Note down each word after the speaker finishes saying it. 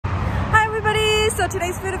guys, so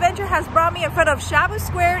today's food adventure has brought me in front of Shabu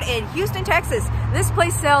Squared in Houston, Texas. This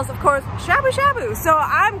place sells, of course, shabu shabu. So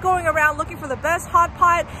I'm going around looking for the best hot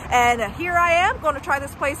pot, and here I am going to try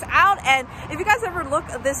this place out. And if you guys ever look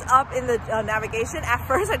this up in the navigation, at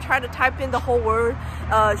first I tried to type in the whole word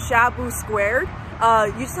Shabu Squared.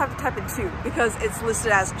 You just have to type in 2 because it's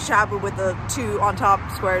listed as Shabu with the 2 on top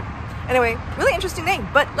squared. Anyway, really interesting name,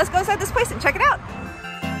 but let's go inside this place and check it out.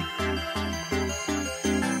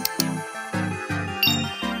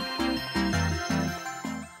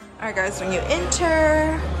 Alright guys, when you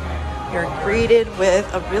enter, you're greeted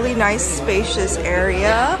with a really nice spacious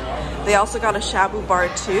area. They also got a shabu bar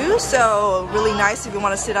too, so really nice if you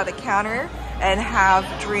want to sit at a counter and have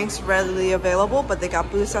drinks readily available, but they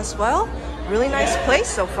got booths as well. Really nice place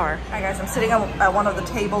so far. Alright guys, I'm sitting at one of the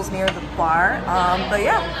tables near the bar, but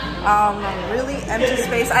yeah, really empty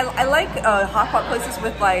space. I like hot pot places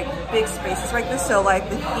with like big spaces like this, so like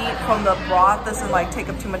the heat from the broth doesn't like take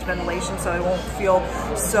up too much ventilation, so it won't feel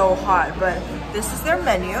so hot. But this is their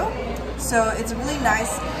menu. So it's a really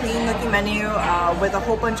nice, clean looking menu with a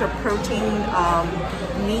whole bunch of protein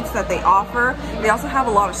meats that they offer. They also have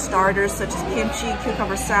a lot of starters such as kimchi,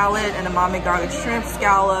 cucumber salad, and edamame garlic shrimp,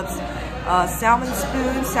 scallops, salmon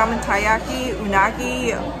spoon, salmon taiyaki,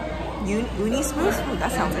 unagi, uni spoons. Ooh,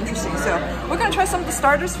 that sounds interesting. So we're gonna try some of the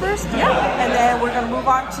starters first, yeah, and then we're gonna move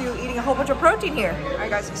on to eating a whole bunch of protein here. All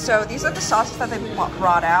right guys, so these are the sauces that they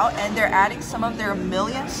brought out, and they're adding some of their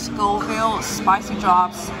million Scoville spicy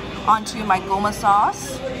drops onto my goma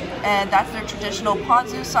sauce, and that's their traditional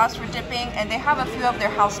ponzu sauce for dipping. And they have a few of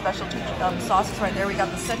their house specialty sauces right there. We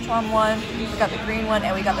got the Sichuan one, we got the green one,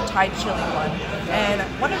 and we got the Thai chili one. And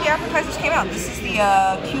one of the appetizers came out. This is the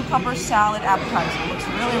cucumber salad appetizer. It looks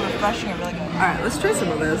really refreshing and really good. All right, let's try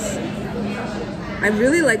some of this. I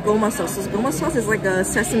really like goma sauce. This goma sauce is like a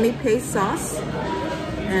sesame paste sauce,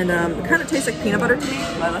 and it kind of tastes like peanut butter to me.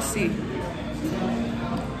 But let's see.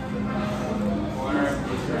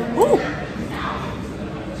 Ooh!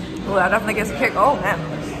 Oh, that definitely gets a kick. Oh, man.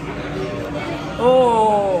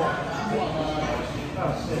 Oh.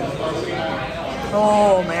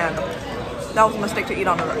 Oh, man. That was a mistake to eat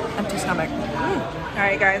on an empty stomach.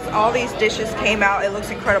 Alright, guys. All these dishes came out. It looks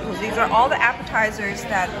incredible. These are all the appetizers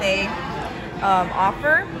that they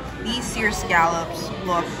offer. These seared scallops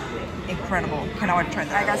look incredible. Cannot wait to try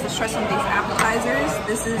that. Alright guys, let's try some of these appetizers.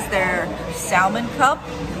 This is their salmon cup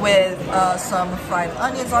with some fried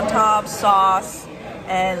onions on top, sauce,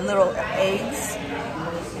 and little eggs.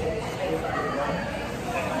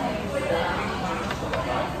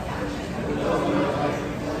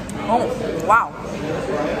 Oh, wow.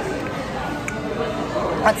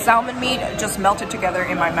 That salmon meat just melted together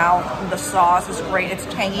in my mouth. The sauce is great, it's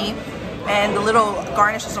tangy. And the little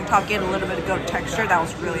garnishes on top get a little bit of good texture. That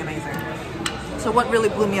was really amazing. So what really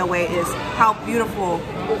blew me away is how beautiful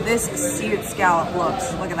this seared scallop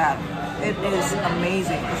looks. Look at that. It is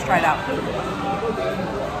amazing. Let's try it out.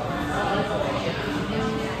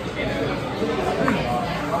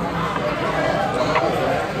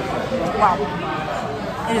 Wow.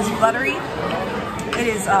 It is buttery. It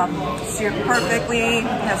is seared perfectly. It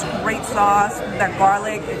has great sauce. That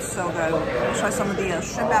garlic, it's so good. Let's try some of the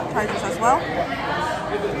shrimp appetizers as well.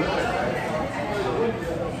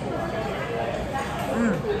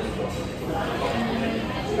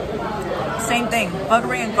 Same thing,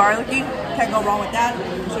 buttery and garlicky. Can't go wrong with that.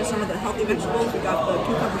 Let's try some of the healthy vegetables. We got the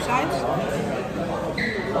cucumber sides.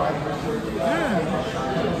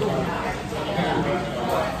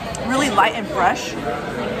 Really light and fresh.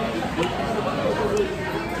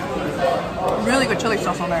 Really good chili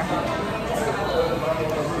sauce on there.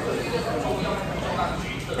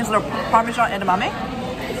 It's a little Parmesan edamame.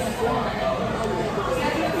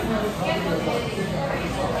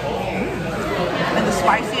 And the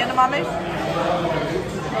spicy edamame.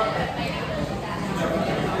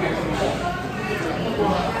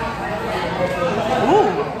 Ooh,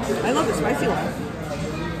 I love the spicy one.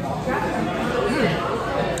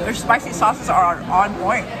 Their spicy sauces are on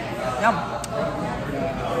point. Yum.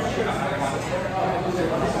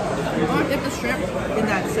 I'm gonna dip the shrimp in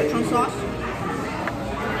that Sichuan sauce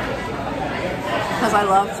because I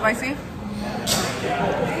love spicy.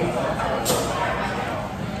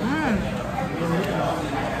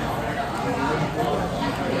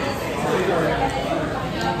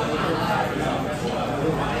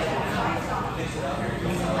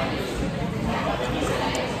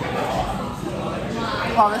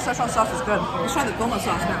 Oh, this Sichuan sauce is good. Let's try the goma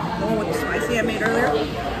sauce now. The one with the spicy I made earlier.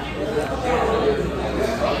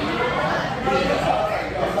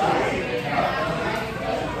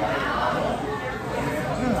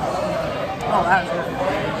 Oh, that is good.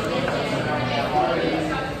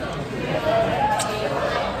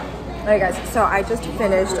 Alright guys, so I just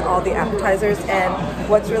finished all the appetizers, and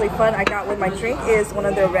what's really fun I got with my drink is one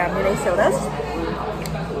of their ramen sodas.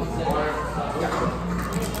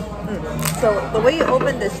 So the way you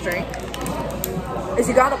open this drink is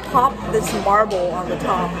you gotta pop this marble on the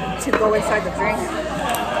top to go inside the drink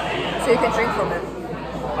so you can drink from it.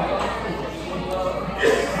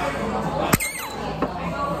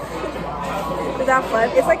 Is that fun?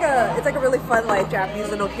 It's like a really fun like Japanese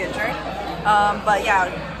little kid drink. But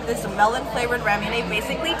yeah, this melon flavored ramen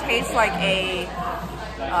basically tastes like a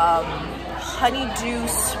honeydew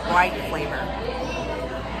Sprite flavor.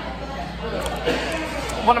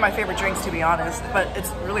 One of my favorite drinks, to be honest, but it's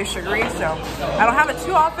really sugary, so I don't have it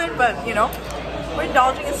too often, but you know, we're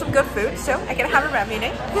indulging in some good food, so I can have a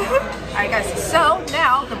ramen. Alright guys, so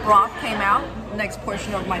now the broth came out. Next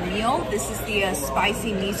portion of my meal. This is the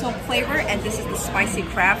spicy miso flavor, and this is the spicy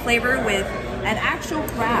crab flavor with an actual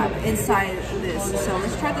crab inside this. So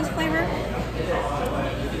let's try this flavor.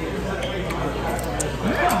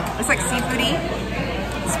 It's like seafoody,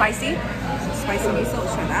 spicy miso.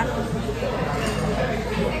 Let's try that.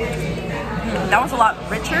 That one's a lot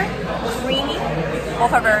richer, creamy.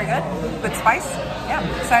 Both are very good. Good spice. Yeah,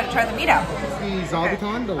 excited to try the meat out. The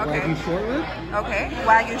Zabuton, the Wagyu short rib. Okay,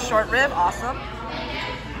 Wagyu short rib, awesome.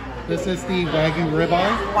 This is the Wagyu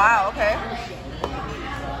ribeye. Wow, okay.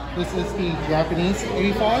 This is the Japanese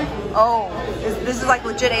A5. Oh, this is like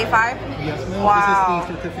legit A5? Yes, ma'am. Wow.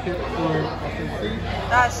 This is the certificate for authenticity.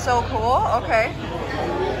 That's so cool, okay.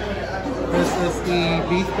 This is the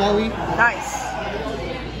beef belly. Nice.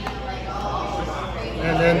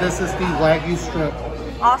 And then this is the Wagyu strip.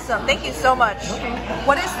 Awesome, thank you so much. Okay.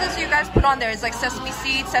 What is this you guys put on there? It's like sesame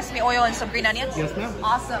seeds, sesame oil, and some green onions? Yes, ma'am.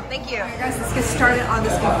 Awesome, thank you. Alright guys, let's get started on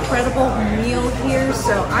this incredible meal here.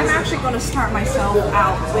 So I'm actually going to start myself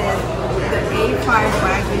out with the A5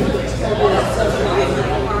 Wagyu.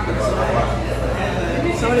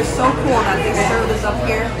 So it is so cool that they serve this up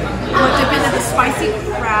here. I'm going to dip into the spicy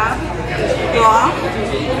crab broth.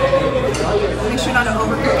 Make sure not to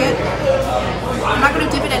overcook it. I'm not going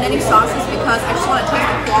to dip it in any sauces because I just want to taste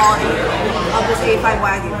the quality of this A5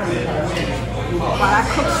 Wagyu. Wow, that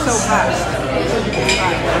cooks so fast.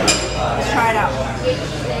 Alright, let's try it out.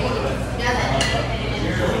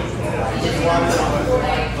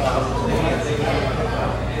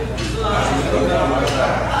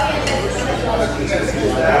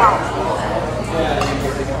 Wow.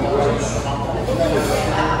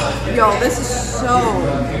 Yo, this is so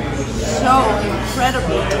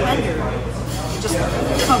incredibly tender. Just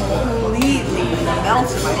completely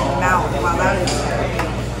melts in my mouth. Wow, that is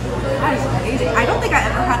amazing. I don't think I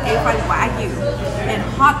ever had A5 Wagyu in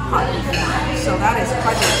hot pot before, so that is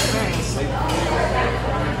quite an experience.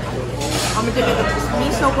 I'm gonna dip it with this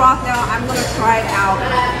miso broth now. I'm gonna try it out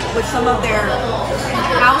with some of their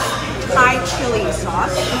house Thai chili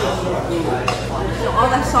sauce. So all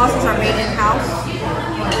the sauces are made in-house.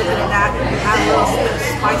 I'm gonna dip it in that, add a little bit of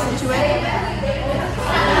spice into it.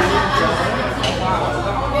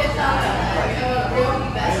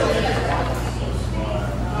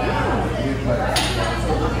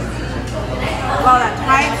 Wow, that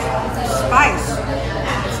Thai spice.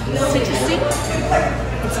 It's citrusy.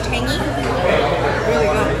 It's tangy. Really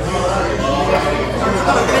good. I'm just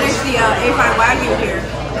gonna finish the A5 Wagyu here.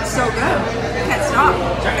 It's so good. I can't stop.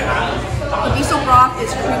 The miso broth is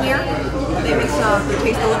creamier. They make the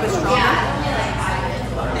taste a little bit stronger.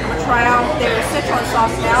 I'm gonna try out their Szechuan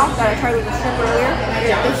sauce now that I tried with the shrimp earlier.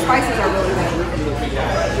 Their spices are really good.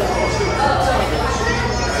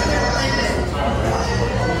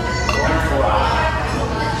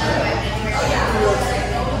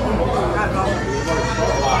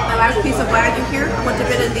 My last piece of Wagyu here, I'm going to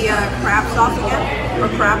dip it in the crab sauce again, or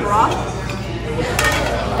crab broth.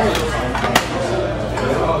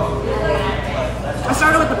 I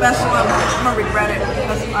started with the best one. I'm going to regret it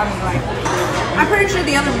because I'm pretty sure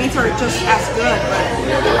the other meats are just as good, but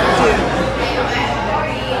dude,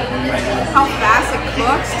 how fast it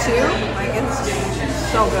cooks too, like it's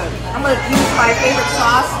so good. I'm going to use my favorite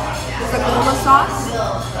sauce, it's the goma sauce.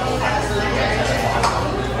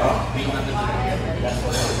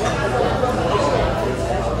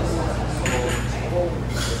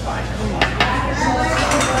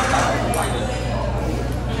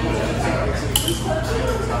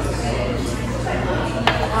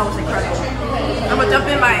 That was incredible. I'm gonna dump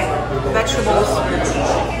in my vegetables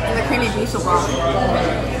and the creamy miso broth.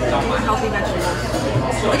 My healthy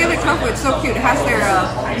vegetables. Look at the tofu, it's so cute. It has their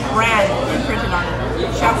brand imprinted on it.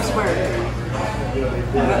 Shabu Square.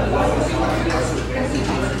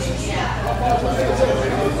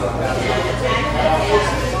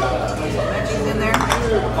 Veggies in there.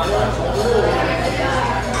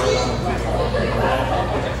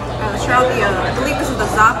 try out the, I believe this is the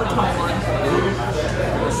zabuton one.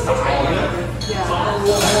 Yeah.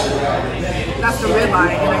 That's the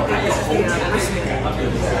ribeye, and I think this is the brisket.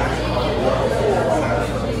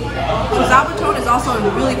 So zabuton is also a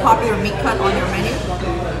really popular meat cut on your menu.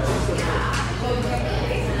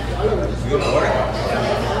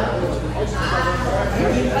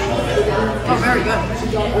 Oh, very good.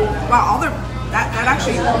 Wow, all their that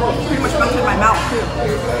actually pretty much melted in my mouth too.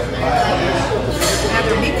 And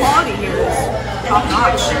their meat quality here is top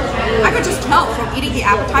notch. I could just tell from eating the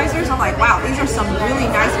appetizers. I'm like, wow, these are some really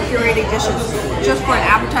nice curated dishes just for an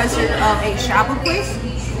appetizer of a shabu place.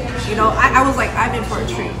 You know, I was like, I'm in for a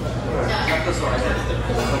treat. This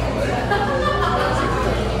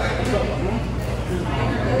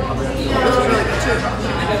is really good too.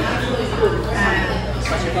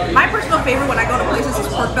 And my personal favorite when I go to places is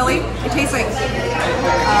pork belly. It tastes like,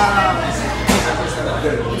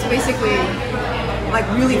 it's basically like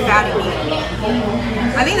really fatty meat.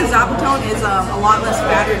 I think the zabuton is a lot less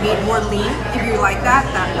fatty meat, more lean. If you like that,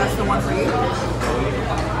 that's the one for you.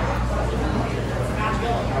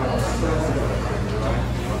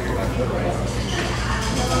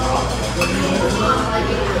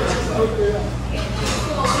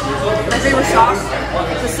 My favorite sauce,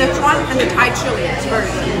 the Sichuan and the Thai chili. It's very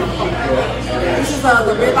good. This is the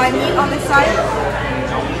ribeye meat on this side.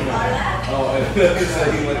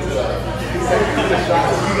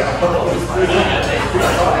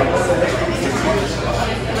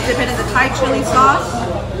 Dip it in the Thai chili sauce.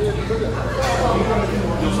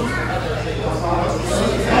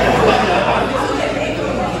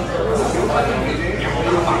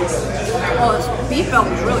 Oh, this beef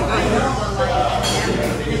belly is really good.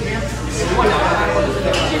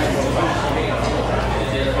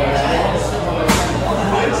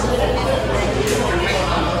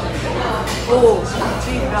 Oh,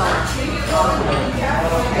 beef belly.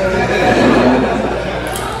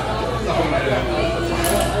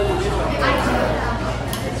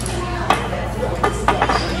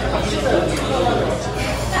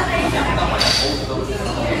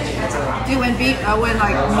 Dude, when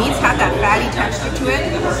like meats have that fatty texture to it.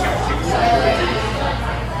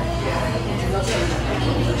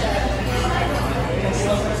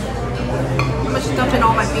 I'm just dumped in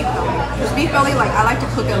all my beef belly. This beef belly, like I like to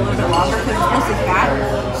cook it a little bit longer because it's mostly fat.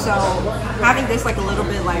 So having this like a little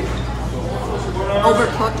bit like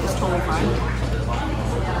overcooked is totally fine.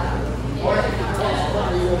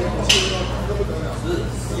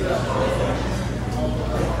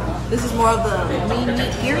 This is more of the lean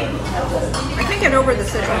meat here. I can't get over the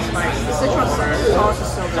Sichuan spice. The Sichuan sauce is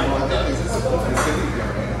so good.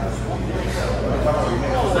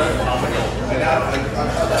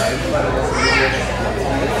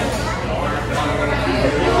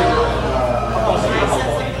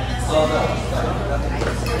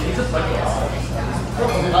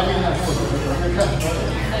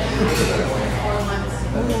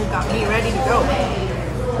 Ooh, got me ready to go.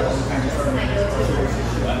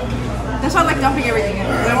 That's why I like dumping everything in,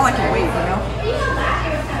 because I don't like to wait, you know?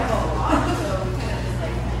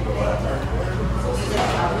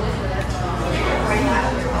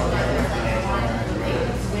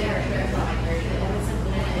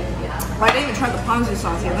 Well, I didn't even try the ponzu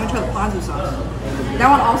sauce yet. Let me try the ponzu sauce. That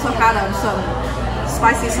one also had some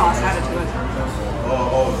spicy sauce added to it.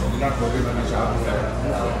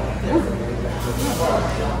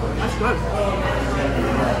 That's good.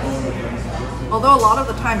 Although a lot of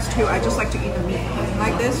the times too, I just like to eat the meat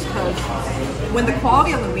like this because when the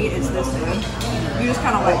quality of the meat is this good, you just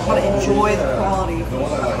kind of like want to enjoy the quality of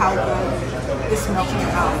how good this melts in your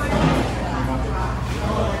mouth.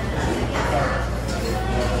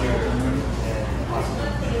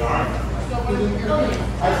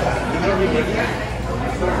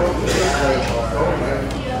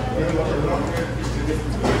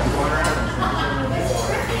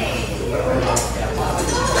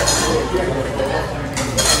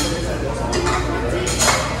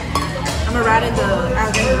 I'm gonna add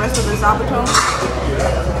in the rest of the zabuton.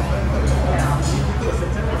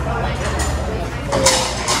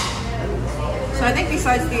 So I think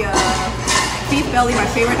besides the beef belly, my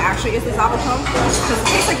favorite actually is the zabuton because it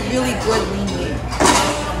tastes like really good lean meat.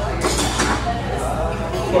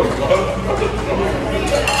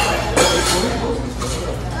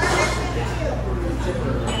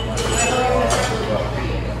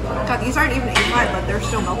 God, these aren't even 8-5, but they're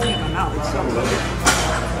still melting in my mouth. It's so good.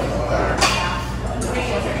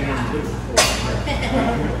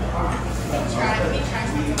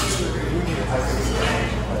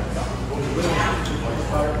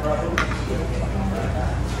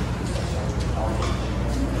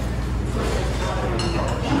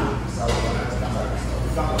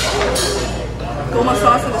 goma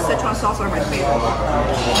sauce and the Sichuan sauce are my favorite.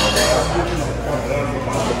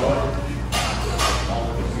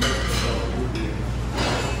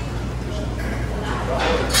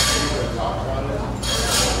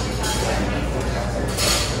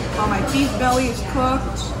 Oh, my beef belly is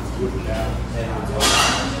cooked.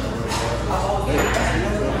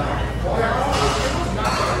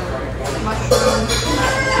 Mushrooms.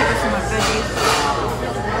 Take us some of my veggies.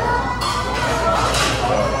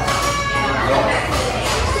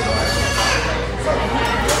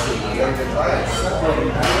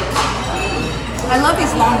 I love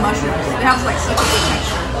these long mushrooms. They have like such a good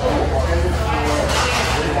texture.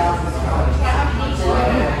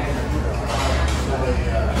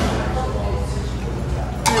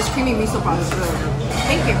 And this creamy miso broth is really good.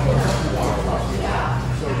 Thank you.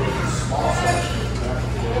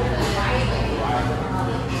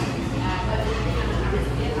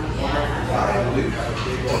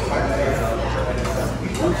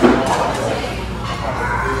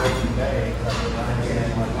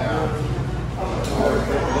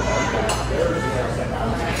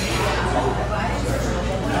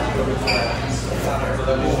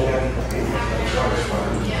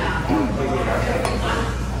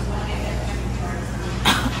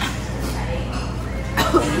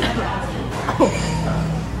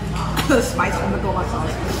 The spice from the goma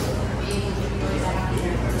sauce.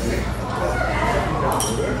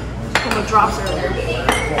 From the drops earlier.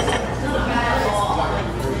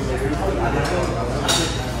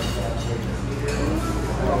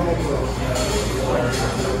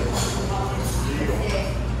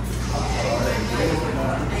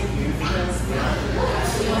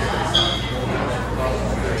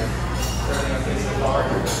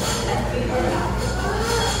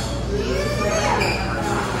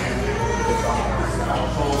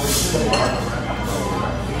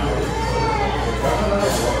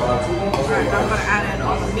 Alright, now I'm going to add in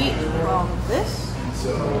all the meat from this. So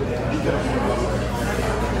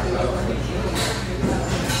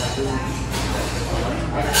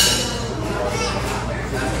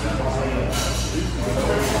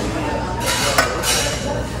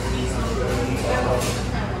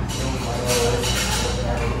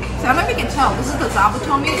I don't know if you can tell, this is the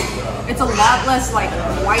zabuton meat. It's a lot less like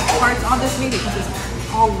white parts on this meat because it's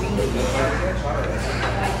all lean.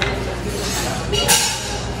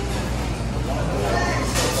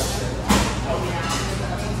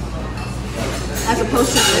 As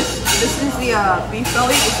opposed to this is the beef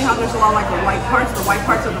belly. You see how there's a lot of like the white parts? The white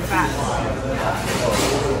parts are the fat.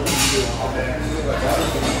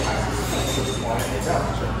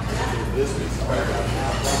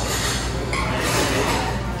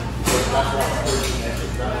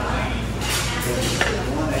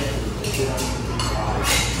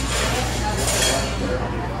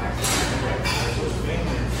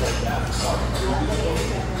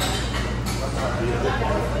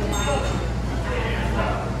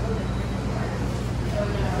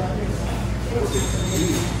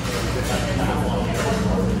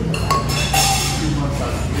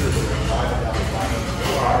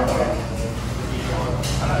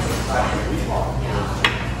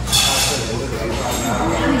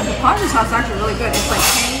 The ponzu sauce is actually really good. It's like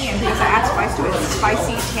tangy, and because I add spice to it, it's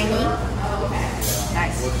spicy, tangy.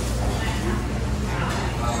 Nice.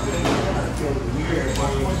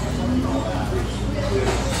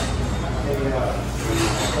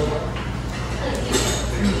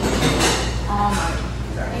 All my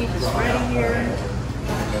beef is ready here.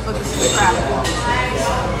 Look, this is the crab.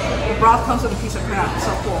 The broth comes with a piece of crab. It's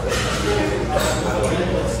so cool.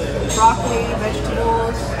 Broccoli,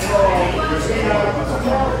 vegetables.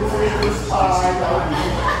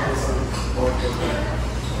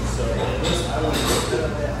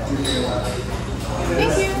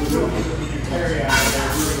 Thank you.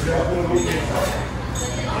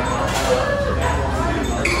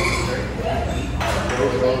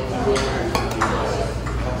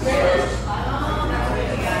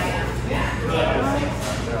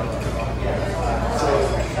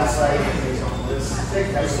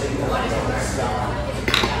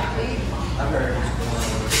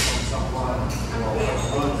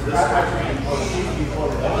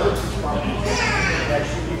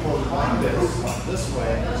 This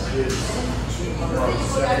way is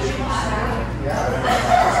 270.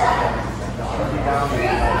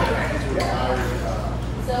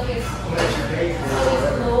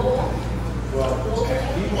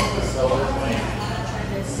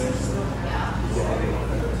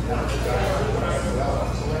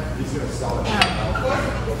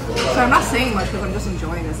 So I'm not saying much because I'm just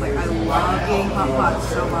enjoying this. Like, I love eating hot pot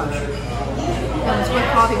so much. And it's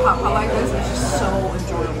with quality hot pot like this, it's just so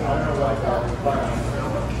enjoyable.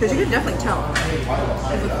 Because you can definitely tell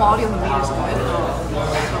if the quality of the meat is good.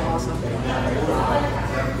 Oh, so awesome.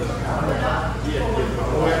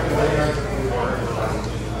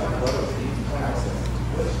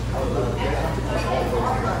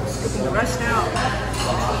 Scooping the rest out. I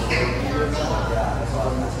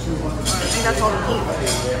think that's all the meat. Okay.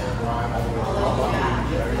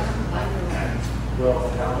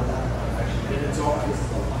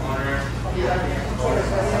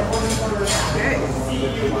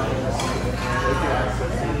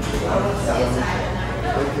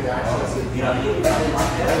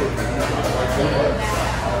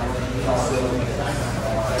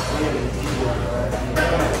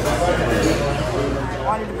 I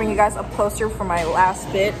wanted to bring you guys up closer for my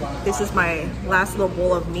last bit. This is my last little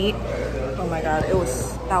bowl of meat. Oh my god, that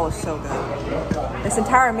was so good. This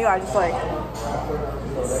entire meal I just like,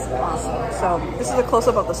 it's awesome. So this is a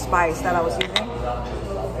close-up of the spice that I was using.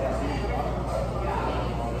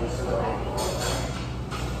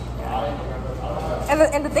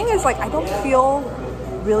 And the thing is, like, I don't feel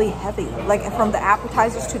really heavy. Like, from the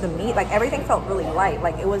appetizers to the meat, like, everything felt really light.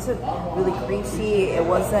 Like, it wasn't really greasy. It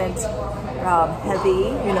wasn't heavy.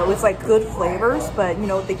 You know, it's like good flavors, but, you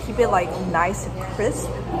know, they keep it, like, nice and crisp.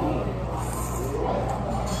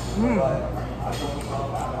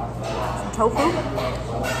 Some tofu.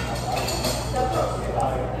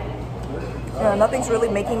 Nothing's really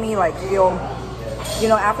making me, like, feel, you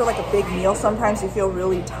know, after, like, a big meal, sometimes you feel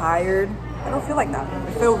really tired. I don't feel like that.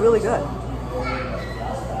 I feel really good.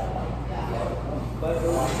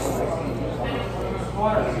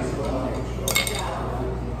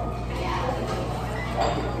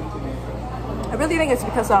 I really think it's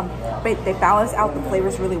because they balance out the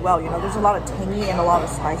flavors really well. You know, there's a lot of tangy and a lot of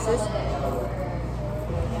spices.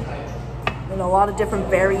 And a lot of different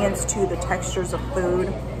variants to the textures of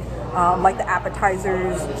food. Like the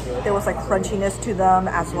appetizers, there was like crunchiness to them,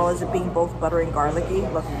 as well as it being both butter and garlicky.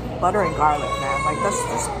 Look, butter and garlic, man, like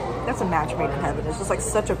that's a match made in heaven. It's just like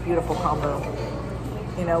such a beautiful combo.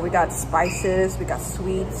 You know, we got spices, we got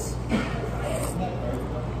sweets.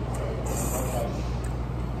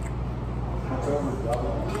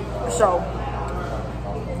 So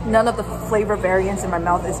none of the flavor variants in my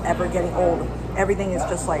mouth is ever getting old. Everything is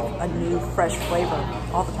just like a new, fresh flavor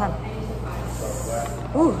all the time.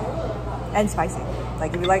 Ooh, and spicy.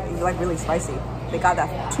 Like if you like really spicy, they got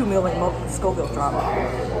that 2 million Scoville drop.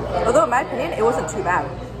 Although in my opinion, it wasn't too bad.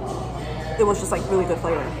 It was just like really good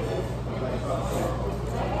flavor.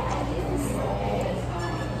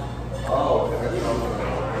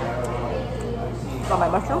 Got my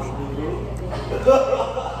mushrooms.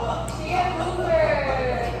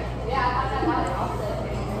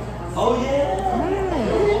 Oh yeah.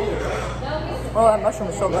 Oh, that mushroom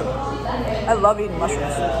is so good. I love eating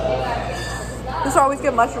mushrooms. This is why I always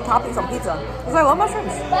get mushroom toppings on pizza, because I love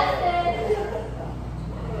mushrooms.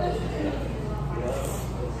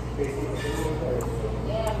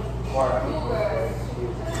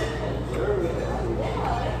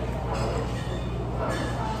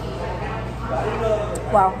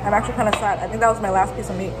 Wow, I'm actually kind of sad. I think that was my last piece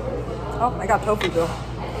of meat. Oh, I got tofu though.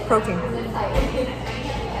 Protein.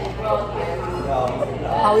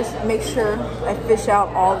 I always make sure I fish out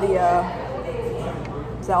all the,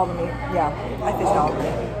 is that all the meat? Yeah, I fished out all the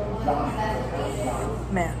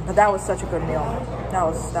meat. Man, but that was such a good meal. That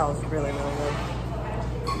was really, really good.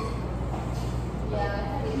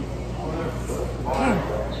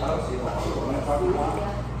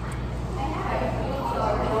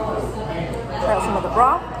 Try out some of the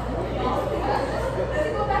broth.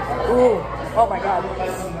 Ooh. Oh my god.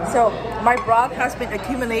 So my broth has been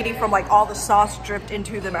accumulating from like all the sauce dripped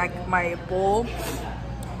into my bowl.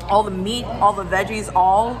 All the meat, all the veggies,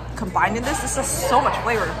 all combined in this. This is so much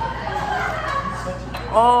flavor.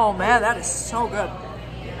 Oh man, that is so good.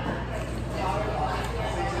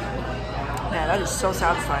 Man, that is so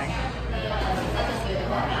satisfying.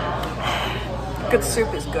 Good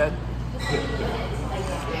soup is good.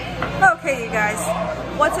 Okay, you guys,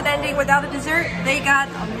 what's an ending without a dessert? They got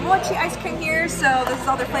mochi ice cream here, so this is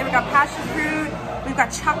all their flavor. We got passion fruit, we've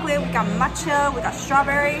got chocolate, we got matcha, we got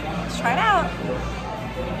strawberry. Let's try it out.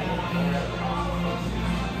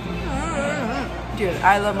 Dude,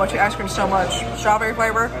 I love mochi ice cream so much. Strawberry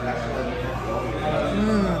flavor.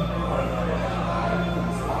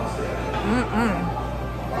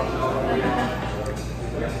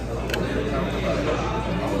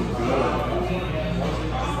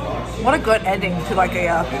 What a good ending to like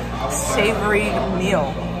a savory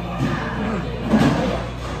meal.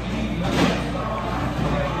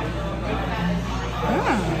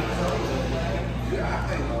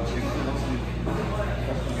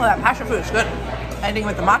 Oh, that passion fruit is good. Ending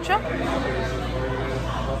with the matcha.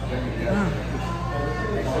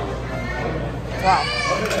 Wow.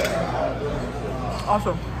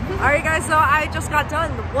 Awesome. Alright guys, so I just got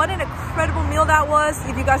done. What an incredible meal that was.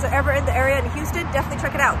 If you guys are ever in the area in Houston, definitely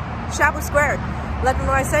check it out. Shabu Squared. Let them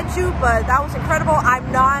know I sent you, but that was incredible.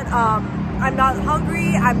 I'm not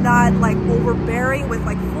hungry. I'm not like overbearing with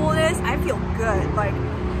like fullness. I feel good. Like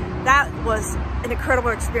that was an incredible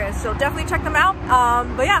experience. So definitely check them out.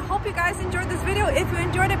 But yeah, hope you guys enjoyed this video. If you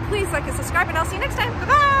enjoyed it, please like and subscribe, and I'll see you next time.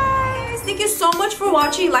 Bye-bye. Thank you so much for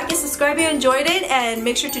watching. Like and subscribe if you enjoyed it, and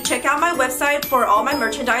make sure to check out my website for all my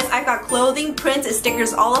merchandise. I've got clothing, prints, and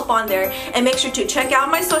stickers all up on there. And make sure to check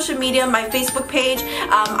out my social media, my Facebook page.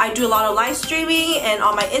 I do a lot of live streaming, and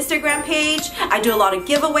on my Instagram page I do a lot of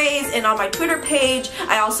giveaways, and on my Twitter page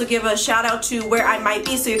I also give a shout out to where I might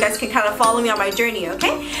be, so you guys can kind of follow me on my journey,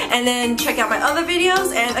 okay? And then check out my other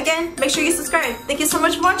videos, and again, make sure you subscribe. Thank you so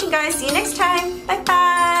much for watching, guys. See you next time. Bye.